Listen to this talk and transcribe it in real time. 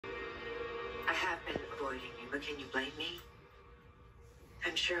have been avoiding you, but can you blame me?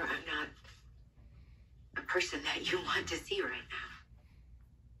 I'm sure I'm not a person that you want to see right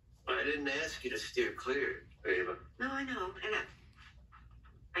now. I didn't ask you to steer clear, Ava. No, I know. And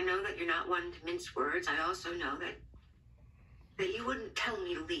I know that you're not one to mince words. I also know that you wouldn't tell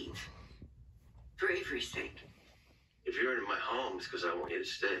me to leave. For Avery's sake. If you're in my home, it's because I want you to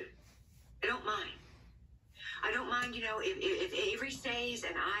stay. I don't mind. I don't mind, if Avery stays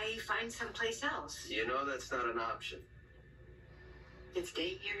and I find someplace else. You know that's not an option. And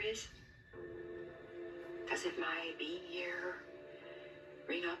staying here is? Doesn't my being here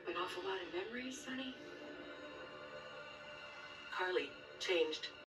bring up an awful lot of memories, Sonny? Carly changed.